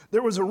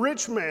There was a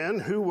rich man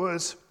who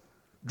was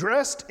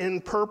dressed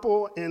in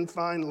purple and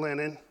fine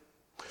linen,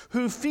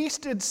 who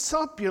feasted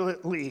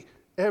sumptuously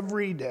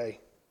every day.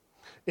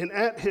 And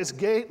at his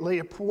gate lay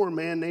a poor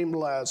man named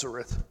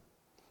Lazarus,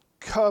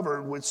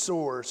 covered with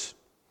sores,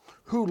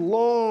 who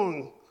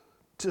longed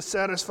to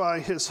satisfy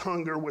his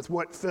hunger with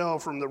what fell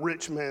from the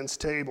rich man's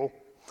table.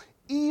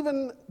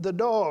 Even the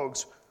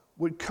dogs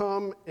would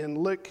come and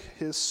lick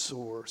his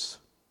sores.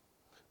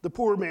 The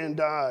poor man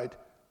died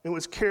and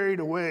was carried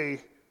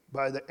away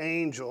by the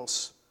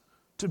angels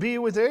to be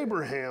with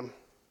Abraham.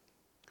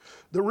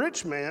 The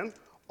rich man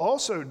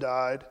also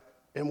died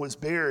and was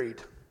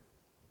buried.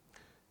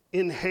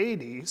 In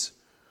Hades,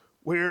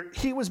 where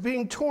he was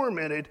being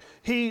tormented,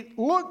 he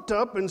looked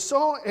up and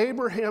saw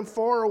Abraham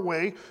far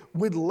away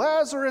with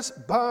Lazarus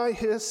by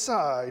his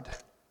side.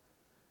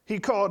 He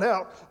called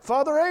out,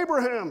 "Father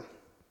Abraham,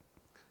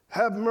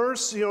 have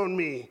mercy on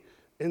me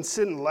and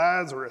send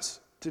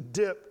Lazarus to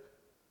dip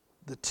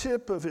the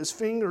tip of his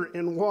finger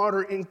in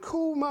water and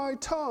cool my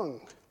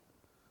tongue,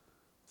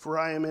 for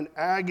I am in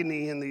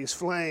agony in these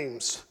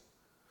flames."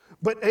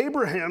 But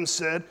Abraham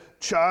said,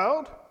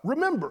 "Child,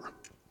 remember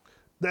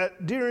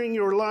that during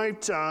your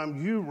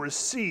lifetime you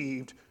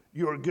received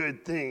your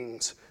good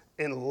things,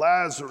 and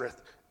Lazarus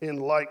in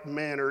like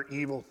manner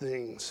evil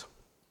things.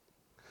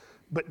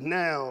 But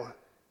now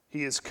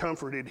he is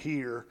comforted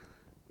here,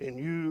 and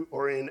you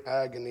are in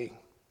agony.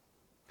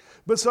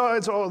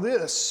 Besides all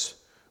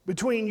this,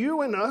 between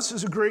you and us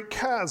is a great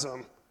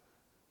chasm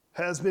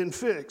has been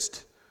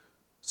fixed,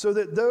 so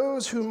that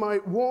those who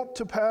might want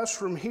to pass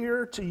from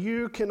here to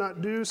you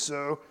cannot do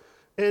so,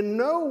 and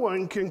no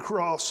one can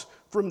cross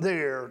from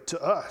there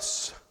to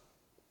us."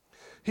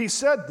 He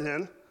said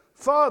then,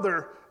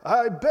 "Father,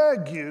 I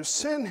beg you,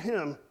 send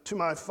him to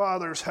my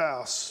father's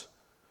house,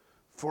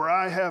 for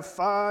I have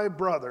 5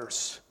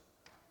 brothers,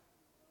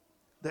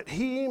 that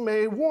he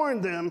may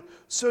warn them,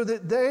 so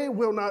that they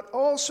will not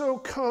also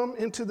come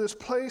into this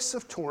place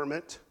of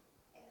torment."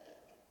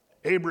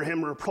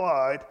 Abraham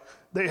replied,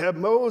 "They have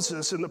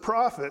Moses and the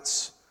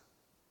prophets.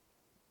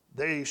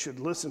 They should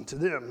listen to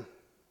them."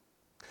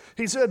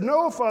 He said,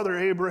 "No, Father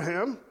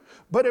Abraham,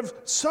 but if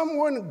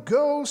someone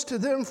goes to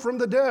them from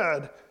the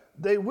dead,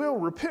 they will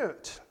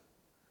repent."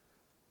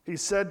 He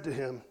said to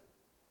him,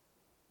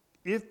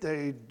 "If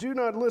they do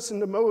not listen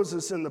to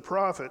Moses and the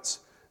prophets,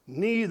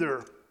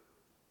 neither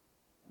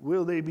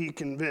will they be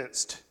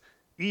convinced,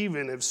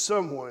 even if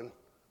someone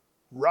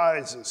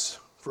rises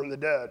from the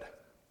dead."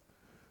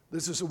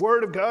 This is the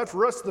word of God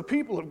for us, the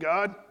people of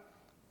God.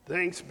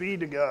 Thanks be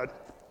to God.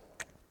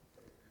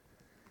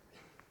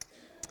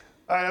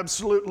 I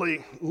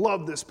absolutely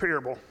love this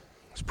parable.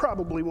 It's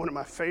probably one of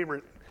my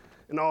favorite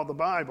in all the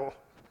Bible.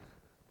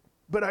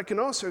 But I can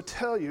also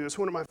tell you it's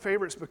one of my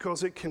favorites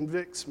because it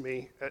convicts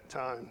me at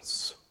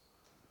times.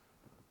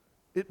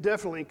 It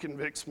definitely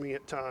convicts me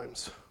at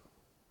times.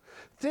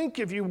 Think,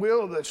 if you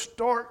will, the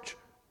stark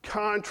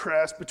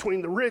contrast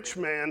between the rich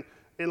man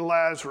and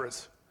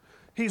Lazarus.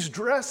 He's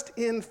dressed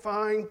in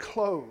fine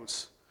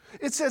clothes.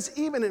 It says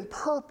even in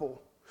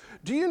purple.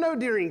 Do you know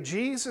during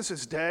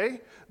Jesus'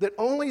 day that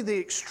only the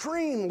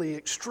extremely,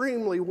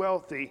 extremely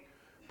wealthy,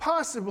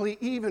 possibly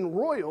even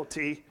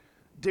royalty,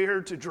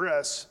 dared to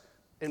dress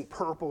in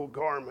purple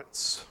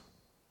garments?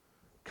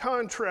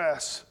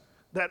 Contrast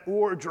that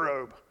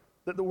wardrobe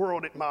that the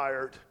world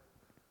admired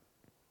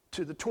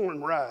to the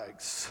torn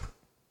rags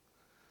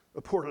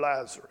of poor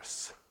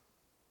Lazarus,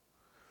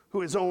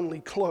 who is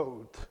only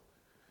clothed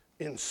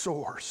in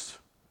sores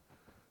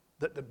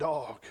that the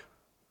dog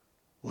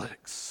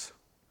licks,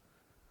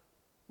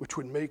 which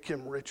would make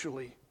him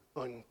ritually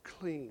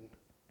unclean.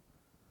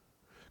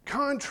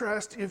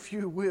 Contrast, if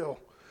you will,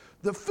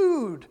 the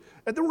food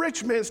at the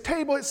rich man's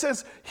table. It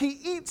says he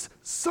eats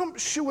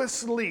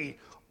sumptuously.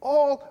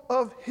 All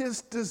of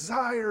his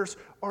desires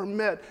are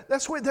met.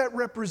 That's what that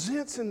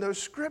represents in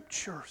those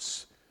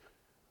scriptures.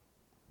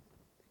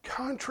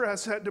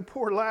 Contrast that to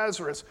poor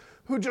Lazarus,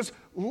 who just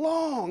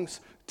longs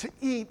to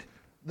eat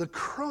the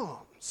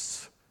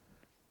crumbs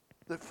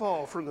that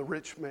fall from the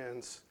rich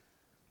man's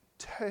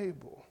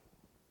table.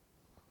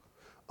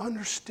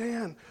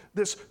 Understand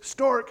this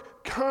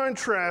stark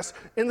contrast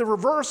and the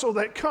reversal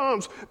that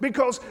comes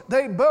because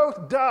they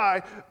both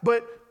die.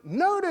 But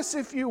notice,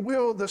 if you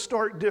will, the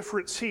stark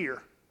difference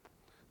here.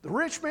 The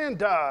rich man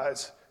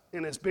dies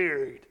and is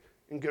buried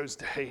and goes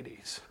to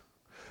Hades.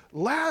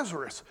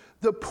 Lazarus,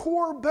 the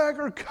poor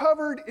beggar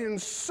covered in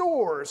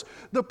sores,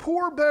 the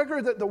poor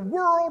beggar that the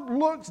world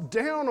looks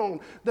down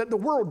on, that the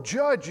world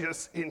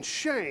judges and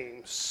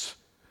shames,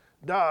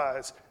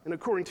 dies, and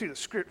according to the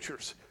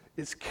scriptures,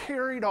 is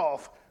carried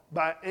off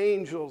by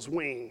angels'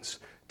 wings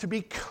to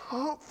be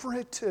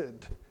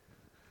comforted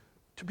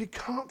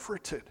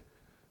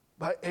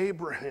by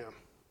Abraham,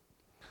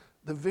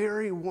 the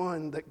very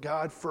one that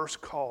God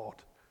first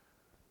called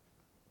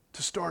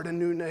to start a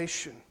new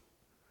nation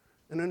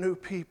and a new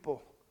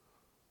people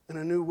and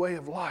a new way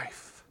of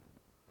life.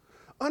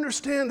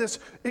 Understand this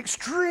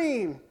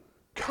extreme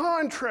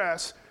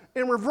contrast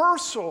and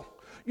reversal.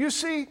 You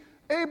see,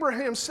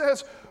 Abraham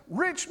says,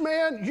 Rich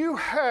man, you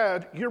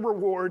had your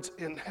rewards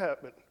in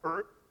heaven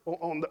or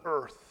on the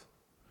earth.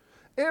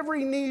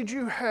 Every need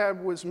you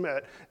had was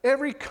met.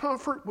 Every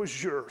comfort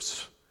was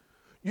yours.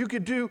 You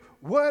could do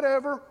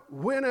whatever,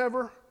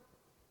 whenever.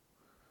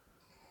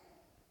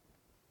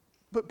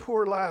 But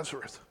poor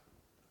Lazarus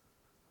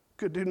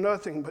could do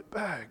nothing but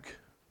beg.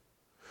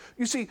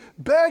 You see,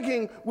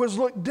 begging was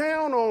looked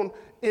down on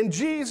in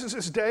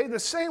Jesus' day the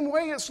same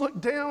way it's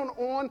looked down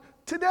on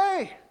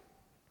today.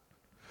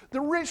 The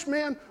rich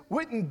man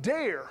wouldn't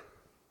dare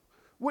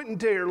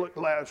look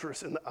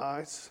Lazarus in the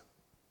eyes.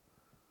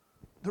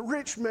 The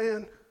rich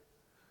man,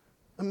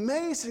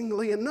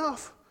 amazingly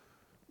enough,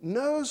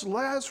 knows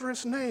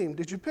Lazarus' name.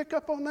 Did you pick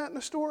up on that in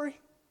the story?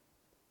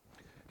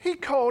 He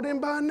called him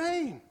by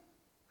name.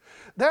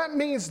 That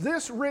means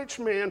this rich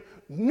man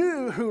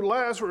knew who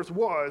Lazarus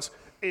was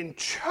and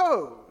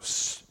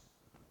chose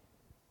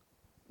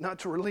not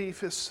to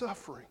relieve his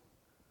suffering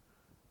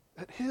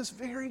at his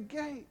very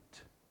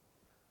gate.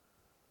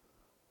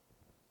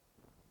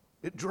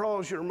 It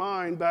draws your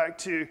mind back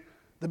to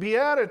the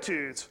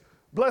Beatitudes.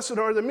 Blessed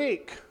are the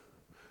meek.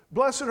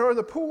 Blessed are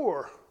the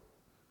poor.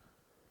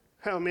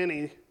 How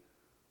many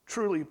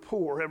truly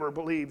poor ever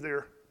believe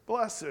they're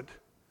blessed?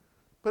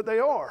 But they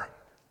are.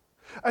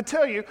 I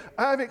tell you,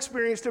 I've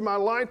experienced in my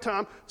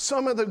lifetime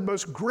some of the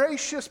most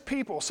gracious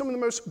people, some of the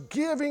most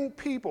giving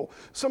people,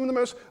 some of the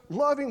most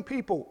loving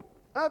people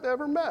I've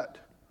ever met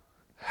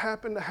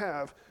happen to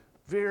have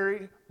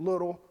very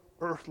little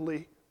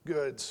earthly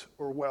goods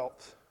or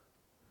wealth.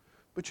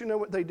 But you know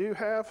what they do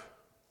have?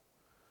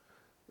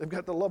 They've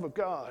got the love of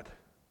God,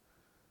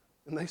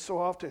 and they so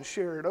often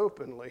share it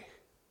openly.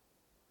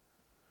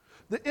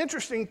 The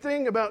interesting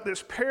thing about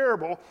this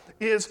parable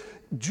is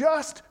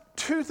just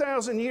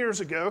 2,000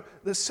 years ago,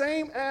 the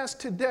same as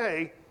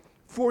today,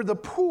 for the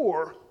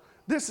poor,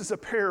 this is a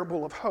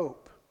parable of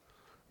hope,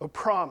 of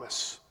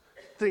promise,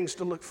 things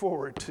to look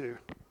forward to.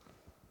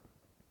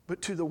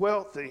 But to the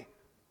wealthy,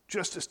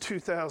 just as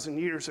 2,000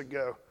 years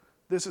ago,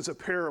 this is a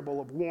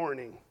parable of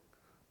warning,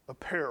 of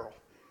peril.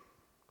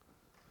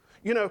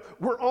 You know,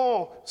 we're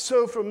all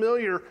so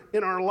familiar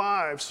in our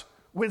lives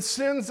with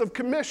sins of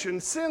commission,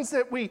 sins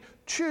that we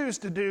choose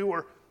to do,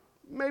 or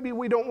maybe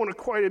we don't want to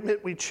quite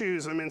admit we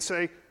choose them and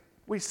say,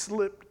 we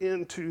slipped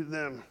into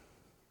them.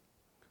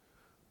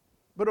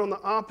 But on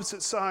the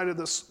opposite side of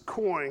this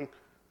coin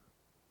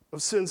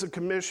of sins of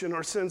commission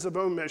or sins of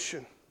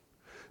omission,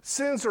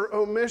 sins or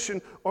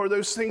omission are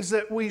those things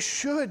that we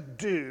should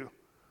do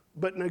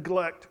but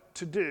neglect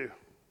to do.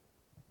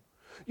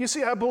 You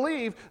see, I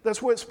believe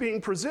that's what's being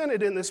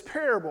presented in this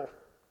parable.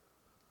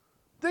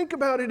 Think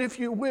about it if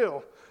you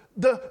will.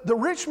 The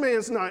rich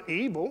man's not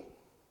evil.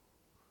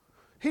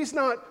 He's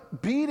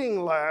not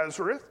beating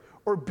Lazarus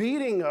or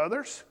beating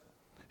others.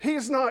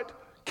 He's not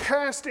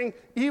casting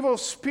evil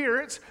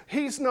spirits.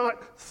 He's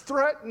not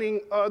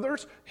threatening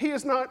others. He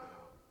is not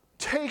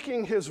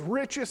taking his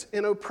riches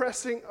and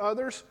oppressing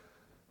others.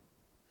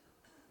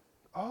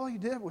 All he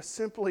did was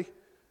simply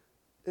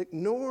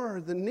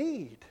ignore the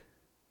need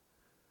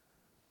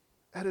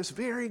at his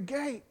very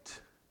gate.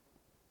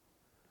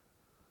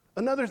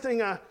 Another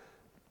thing I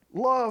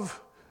love,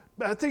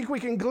 I think we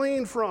can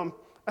glean from,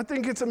 I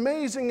think it's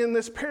amazing in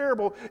this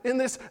parable, in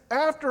this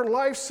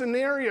afterlife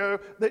scenario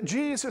that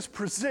Jesus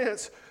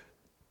presents.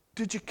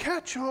 Did you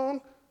catch on?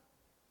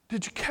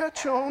 Did you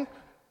catch on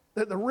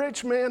that the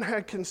rich man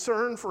had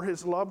concern for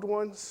his loved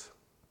ones?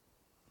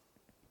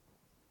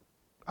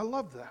 I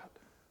love that.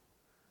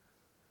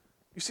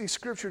 You see,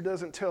 Scripture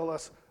doesn't tell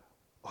us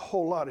a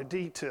whole lot of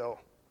detail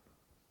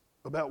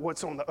about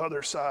what's on the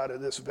other side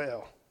of this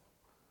veil,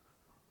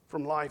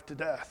 from life to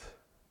death.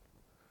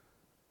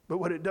 But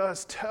what it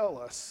does tell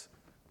us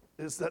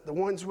is that the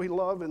ones we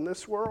love in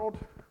this world,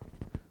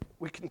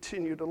 we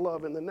continue to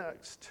love in the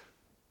next.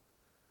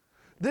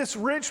 This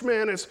rich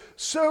man is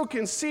so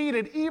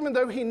conceited, even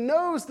though he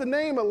knows the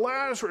name of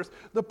Lazarus,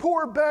 the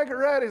poor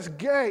beggar at his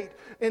gate,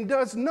 and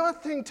does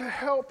nothing to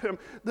help him.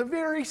 The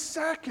very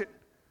second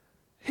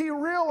he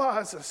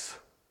realizes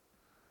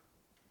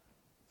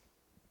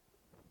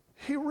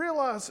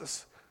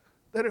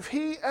that if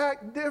he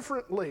acted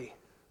differently,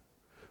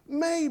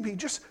 maybe,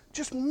 just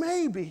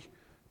maybe,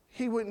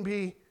 he wouldn't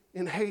be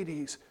in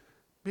Hades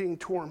being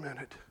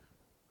tormented.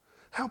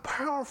 How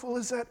powerful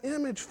is that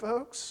image,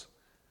 folks?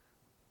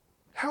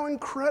 How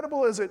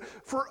incredible is it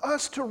for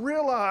us to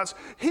realize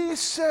he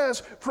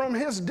says from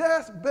his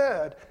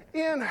deathbed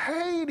in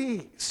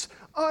Hades,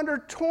 under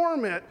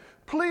torment,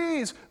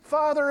 please,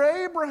 Father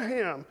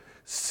Abraham,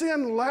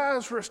 send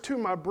Lazarus to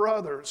my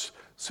brothers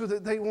so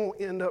that they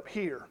won't end up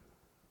here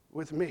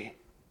with me.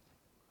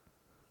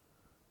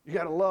 You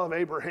got to love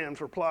Abraham's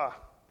reply.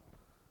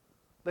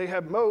 They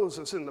have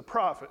Moses and the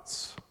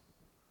prophets.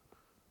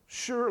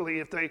 Surely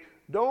if they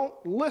don't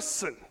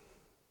listen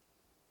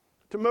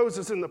to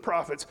Moses and the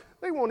prophets,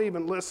 they won't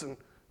even listen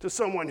to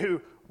someone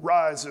who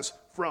rises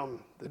from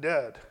the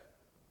dead.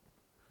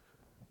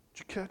 Did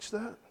you catch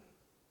that?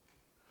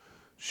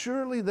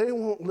 Surely they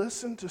won't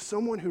listen to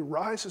someone who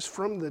rises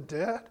from the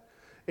dead.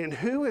 And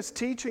who is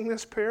teaching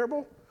this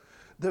parable?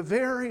 the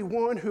very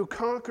one who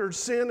conquered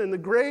sin and the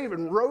grave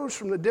and rose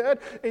from the dead,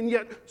 and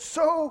yet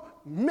so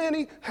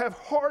many have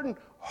hardened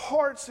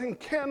hearts and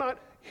cannot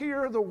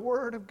hear the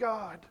word of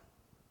God.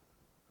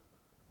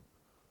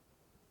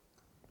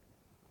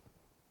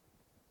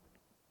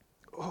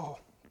 Oh,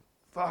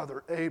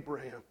 Father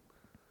Abraham,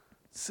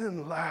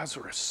 send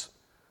Lazarus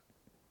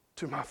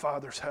to my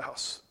father's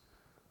house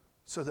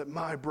so that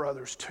my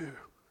brothers too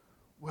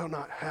will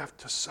not have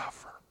to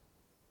suffer.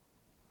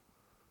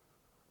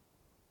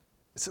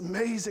 It's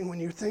amazing when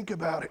you think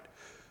about it.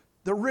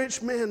 The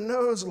rich man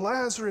knows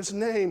Lazarus'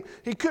 name.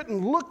 He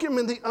couldn't look him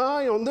in the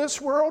eye on this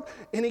world,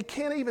 and he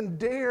can't even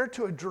dare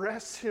to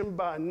address him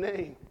by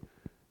name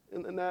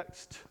in the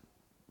next.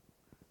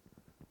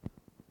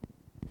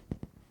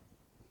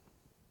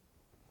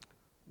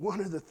 One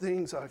of the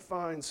things I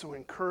find so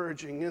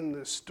encouraging in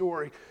this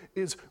story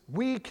is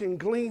we can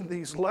glean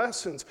these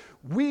lessons.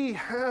 We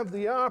have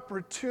the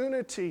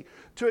opportunity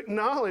to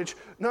acknowledge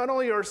not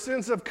only our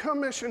sins of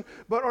commission,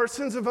 but our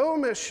sins of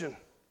omission.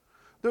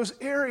 Those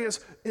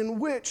areas in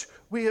which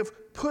we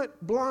have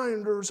put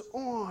blinders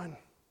on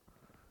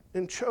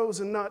and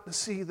chosen not to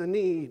see the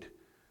need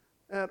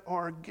at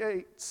our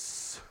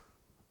gates.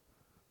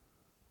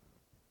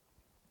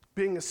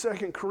 Being a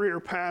second career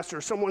pastor,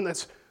 someone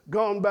that's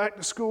gone back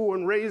to school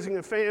and raising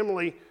a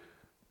family,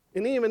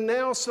 and even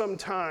now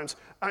sometimes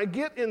I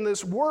get in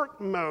this work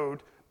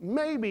mode.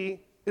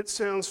 Maybe it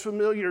sounds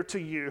familiar to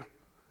you.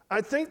 I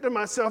think to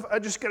myself, I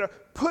just got to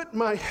put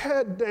my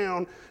head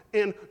down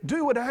and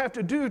do what I have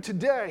to do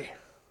today.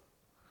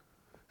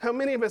 How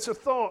many of us have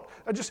thought,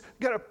 I just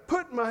got to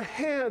put my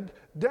head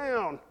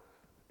down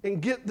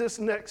and get this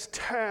next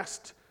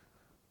task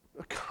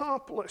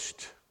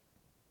accomplished?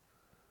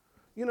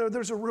 You know,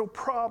 there's a real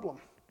problem.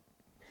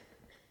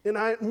 And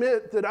I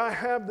admit that I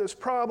have this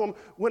problem.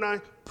 When I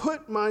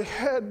put my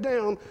head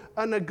down,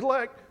 I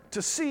neglect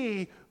to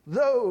see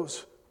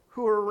those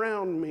who are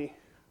around me.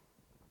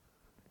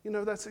 You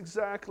know, that's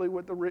exactly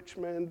what the rich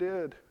man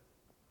did.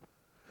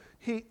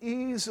 He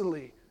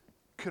easily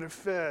could have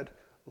fed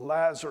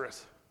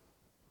Lazarus.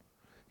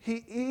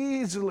 He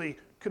easily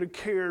could have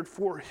cared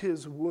for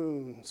his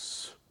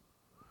wounds.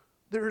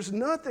 There's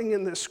nothing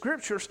in the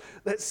scriptures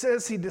that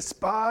says he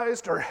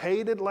despised or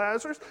hated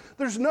Lazarus.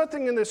 There's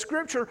nothing in the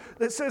scripture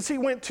that says he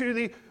went to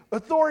the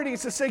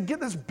authorities to say, get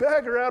this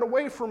beggar out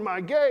away from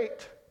my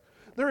gate.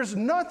 There is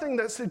nothing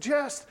that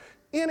suggests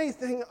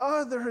anything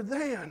other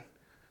than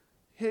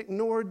he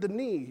ignored the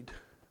need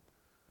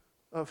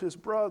of his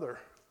brother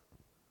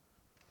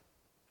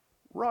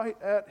right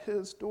at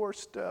his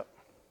doorstep.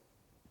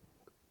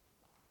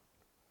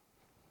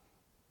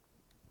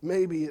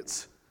 Maybe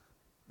it's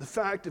the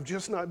fact of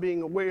just not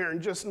being aware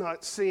and just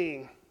not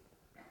seeing.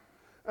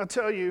 I'll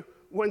tell you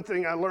one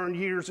thing I learned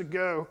years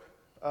ago,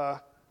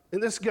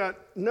 and this got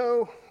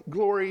no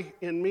glory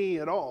in me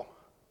at all.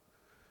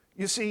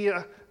 You see,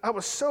 I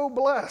was so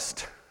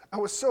blessed.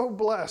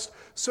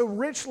 So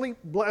richly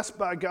blessed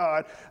by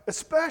God,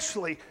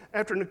 especially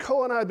after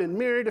Nicole and I had been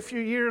married a few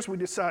years. We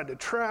decided to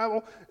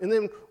travel, and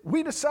then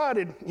we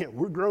decided,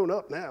 we're grown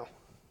up now.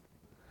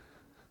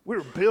 We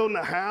were building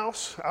a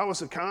house. I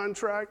was a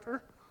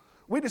contractor.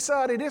 We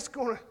decided it's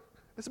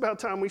about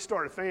time we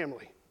start a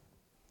family.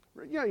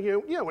 Yeah,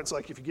 you know what it's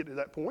like if you get to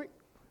that point.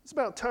 It's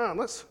about time.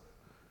 Let's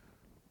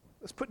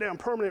put down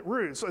permanent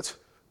roots. Let's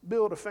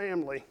build a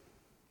family.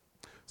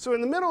 So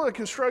in the middle of the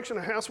construction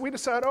of the house, we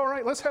decided, all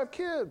right, let's have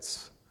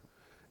kids.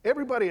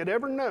 Everybody had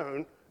ever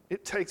known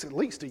it takes at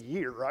least a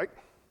year, right?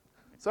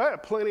 So I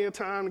had plenty of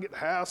time to get the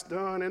house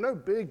done, and no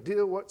big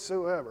deal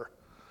whatsoever.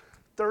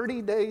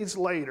 30 days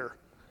later,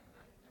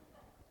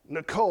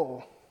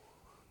 Nicole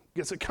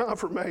gets a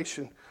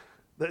confirmation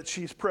that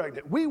she's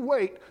pregnant. We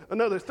wait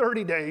another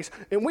 30 days,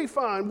 and we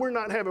find we're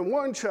not having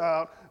one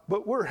child,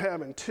 but we're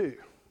having two.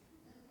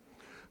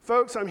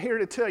 Folks, I'm here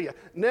to tell you,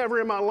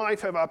 never in my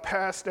life have I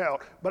passed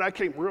out, but I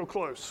came real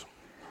close.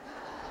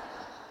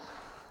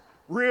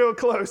 Real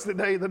close the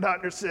day the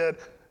doctor said,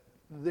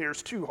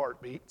 there's 2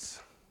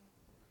 heartbeats.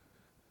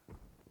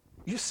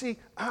 You see,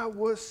 I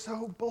was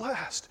so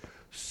blessed,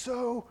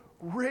 so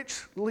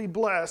richly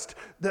blessed,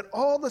 that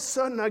all of a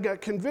sudden I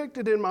got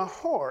convicted in my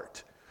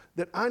heart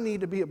that I need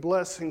to be a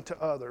blessing to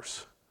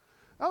others.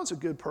 I was a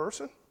good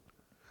person.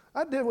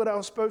 I did what I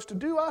was supposed to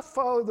do. I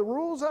followed the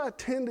rules. I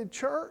attended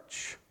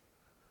church.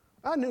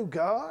 I knew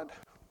God.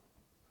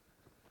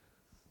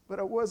 But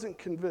I wasn't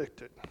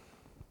convicted.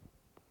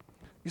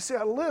 You see,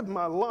 I lived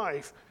my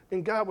life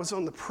and God was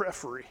on the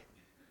periphery.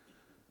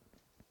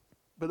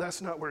 But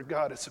that's not where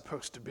God is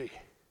supposed to be.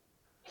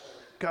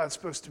 God's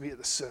supposed to be at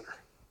the center,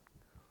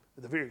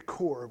 at the very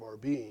core of our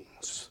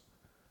beings.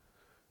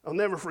 I'll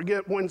never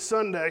forget one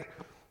Sunday,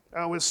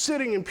 I was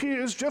sitting in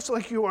pews just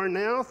like you are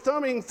now,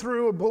 thumbing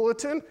through a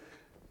bulletin,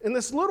 and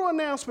this little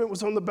announcement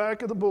was on the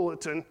back of the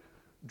bulletin,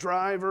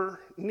 driver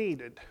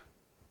needed.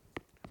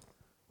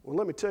 Well,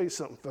 let me tell you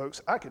something,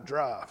 folks. I could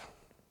drive.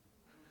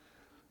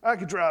 I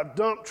could drive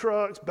dump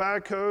trucks,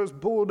 backhoes,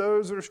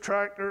 bulldozers,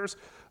 tractors.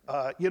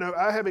 I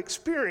have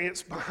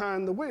experience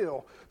behind the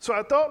wheel. So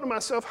I thought to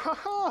myself,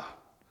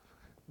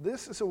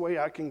 this is a way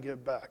I can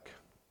give back.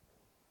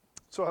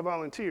 So I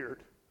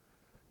volunteered.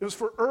 It was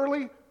for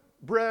Early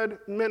Bread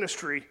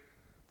Ministry.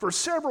 For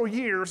several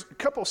years, a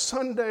couple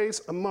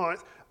Sundays a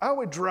month, I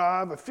would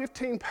drive a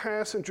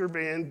 15-passenger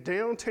van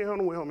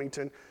downtown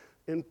Wilmington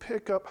and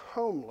pick up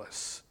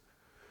homeless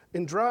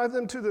and drive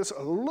them to this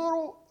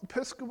little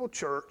Episcopal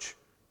church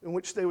in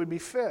which they would be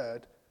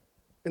fed.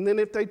 And then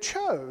if they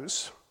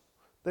chose,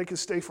 they could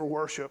stay for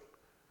worship,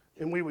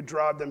 and we would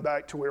drive them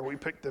back to where we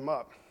picked them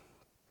up.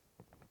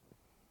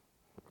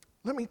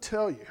 Let me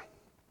tell you,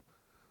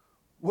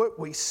 what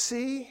we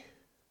see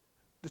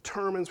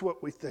determines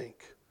what we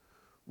think.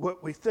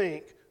 What we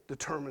think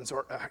determines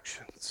our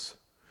actions.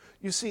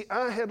 You see,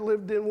 I had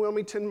lived in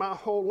Wilmington my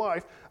whole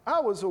life. I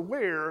was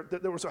aware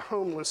that there was a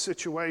homeless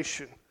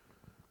situation,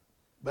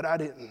 but I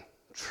didn't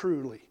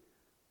truly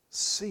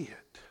see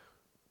it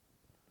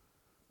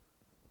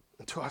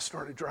until I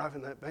started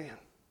driving that van.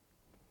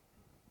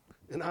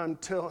 And I'm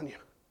telling you,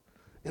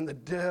 in the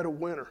dead of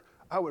winter,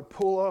 I would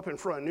pull up in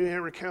front of New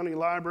Henry County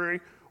Library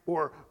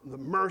or the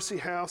Mercy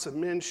House, a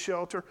men's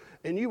shelter,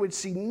 and you would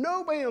see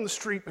nobody on the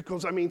street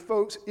because,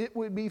 folks, it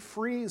would be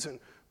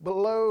freezing,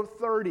 below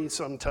 30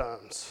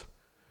 sometimes.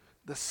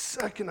 The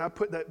second I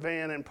put that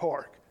van in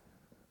park,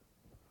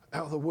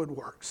 out of the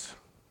woodworks,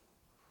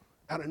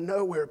 out of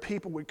nowhere,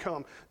 people would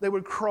come. They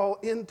would crawl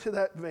into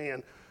that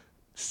van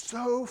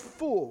so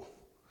full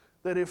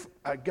that if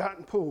I'd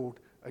gotten pulled,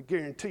 I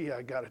guarantee you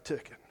I got a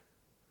ticket.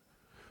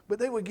 But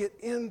they would get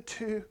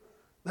into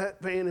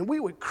that van and we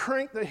would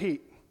crank the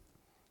heat.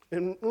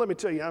 And let me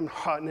tell you, I'm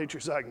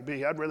hot-natured as I can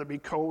be. I'd rather be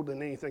cold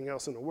than anything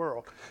else in the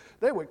world.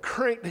 They would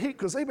crank the heat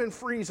because they've been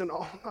freezing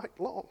all night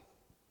long.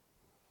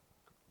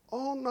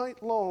 All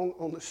night long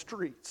on the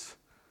streets,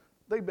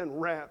 they've been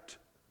wrapped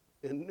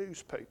in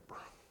newspaper.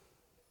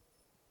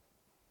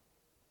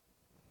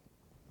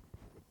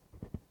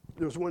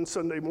 There was one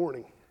Sunday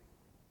morning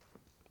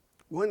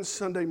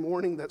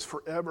that's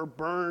forever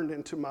burned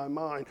into my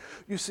mind.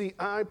 You see,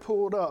 I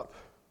pulled up.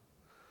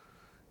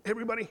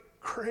 Everybody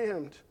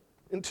crammed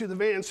into the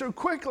van so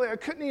quickly I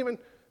couldn't even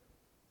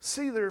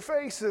see their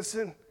faces.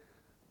 And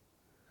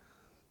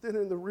then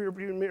in the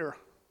rearview mirror,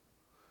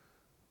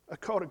 I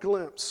caught a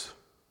glimpse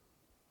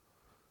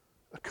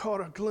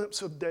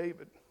of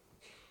David.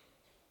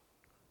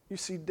 You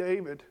see,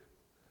 David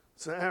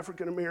is an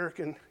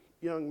African-American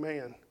young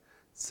man,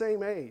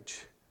 same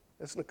age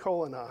as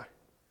Nicole and I.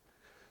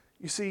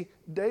 You see,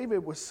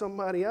 David was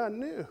somebody I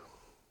knew.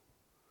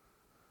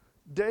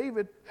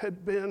 David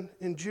had been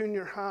in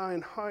junior high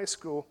and high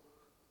school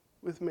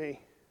with me,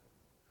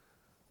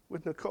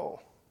 with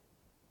Nicole.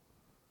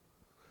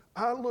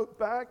 I looked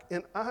back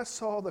and I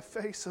saw the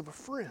face of a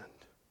friend.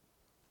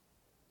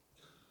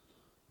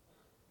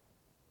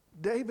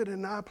 David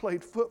and I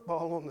played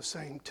football on the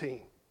same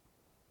team.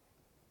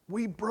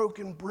 We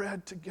broken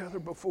bread together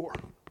before.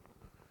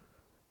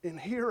 And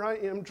here I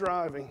am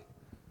driving,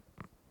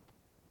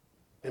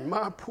 and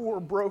my poor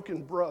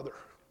broken brother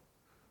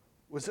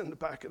was in the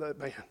back of that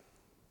van.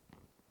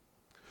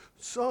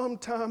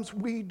 Sometimes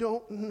we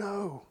don't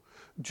know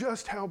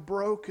just how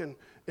broken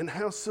and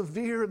how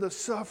severe the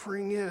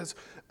suffering is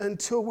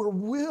until we're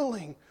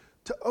willing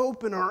to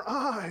open our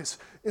eyes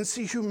and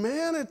see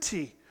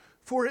humanity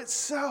for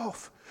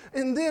itself.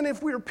 And then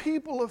if we're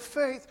people of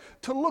faith,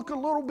 to look a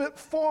little bit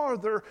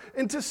farther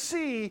and to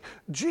see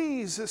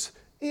Jesus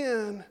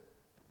in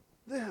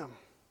them.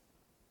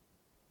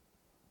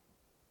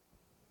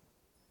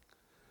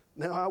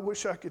 Now, I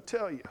wish I could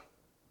tell you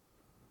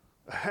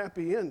a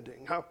happy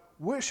ending. I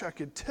wish I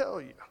could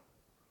tell you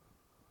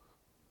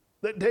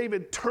that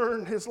David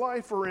turned his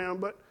life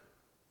around, but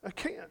I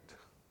can't.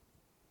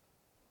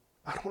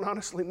 I don't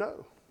honestly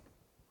know.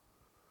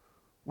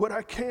 What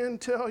I can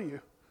tell you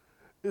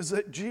is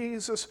that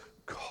Jesus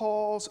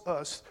calls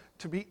us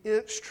to be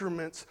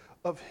instruments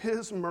of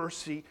his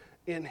mercy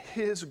and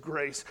his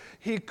grace.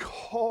 He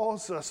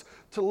calls us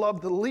to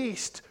love the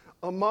least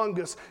among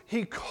us.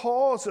 He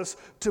calls us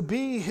to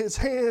be his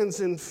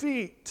hands and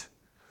feet,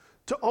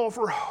 to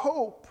offer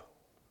hope,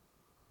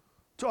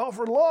 to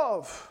offer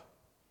love,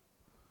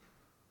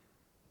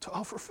 to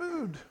offer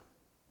food,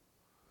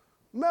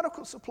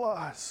 medical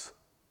supplies,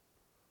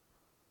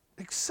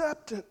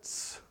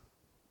 acceptance.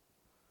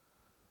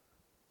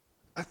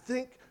 I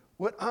think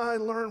what I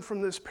learned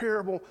from this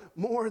parable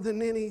more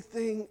than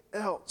anything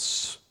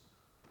else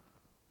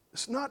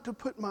is not to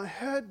put my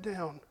head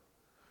down,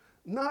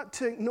 not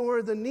to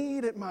ignore the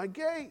need at my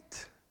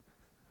gate,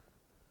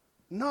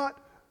 not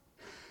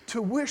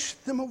to wish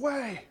them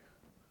away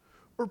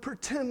or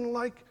pretend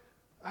like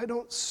I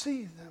don't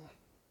see them.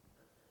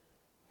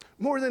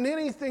 More than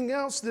anything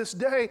else this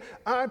day,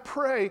 I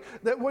pray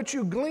that what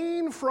you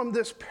glean from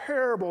this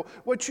parable,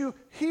 what you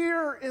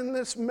hear in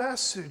this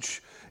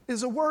message,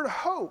 is a word of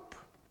hope.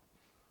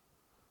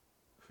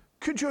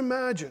 Could you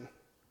imagine,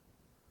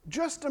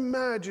 just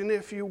imagine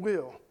if you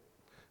will,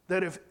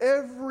 that if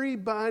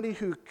everybody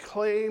who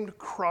claimed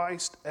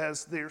Christ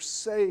as their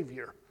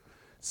Savior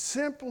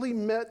simply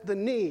met the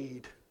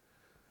need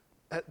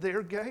at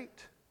their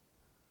gate,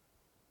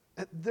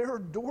 at their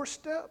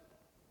doorstep,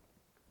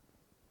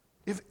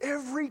 if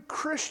every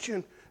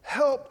Christian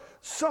helped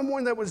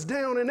someone that was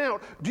down and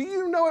out, do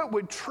you know it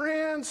would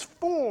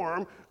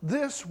transform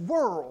this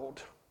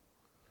world?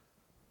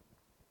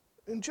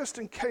 And just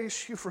in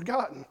case you've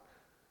forgotten,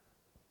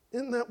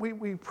 isn't that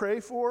we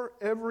pray for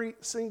every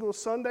single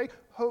Sunday,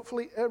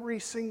 hopefully every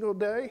single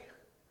day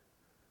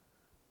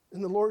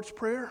in the Lord's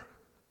Prayer?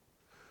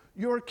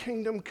 Your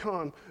kingdom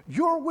come,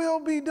 your will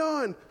be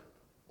done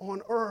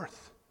on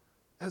earth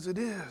as it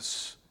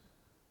is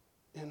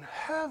in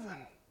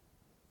heaven.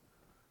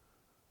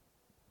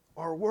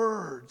 Our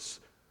words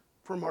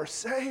from our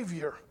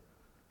Savior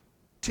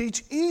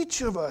teach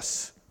each of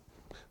us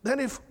that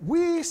if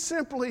we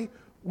simply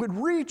would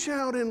reach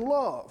out in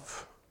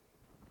love,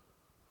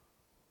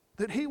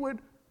 that He would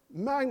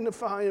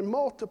magnify and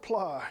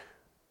multiply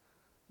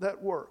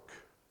that work,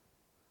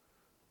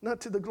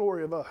 not to the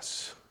glory of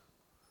us,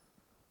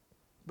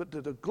 but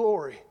to the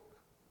glory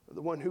of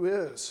the one who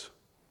is,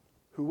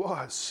 who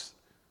was,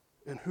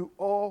 and who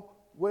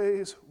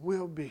always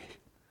will be.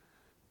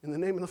 In the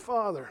name of the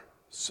Father,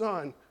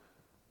 Son,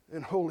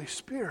 and Holy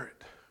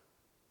Spirit.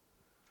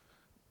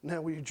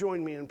 Now will you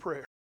join me in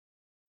prayer?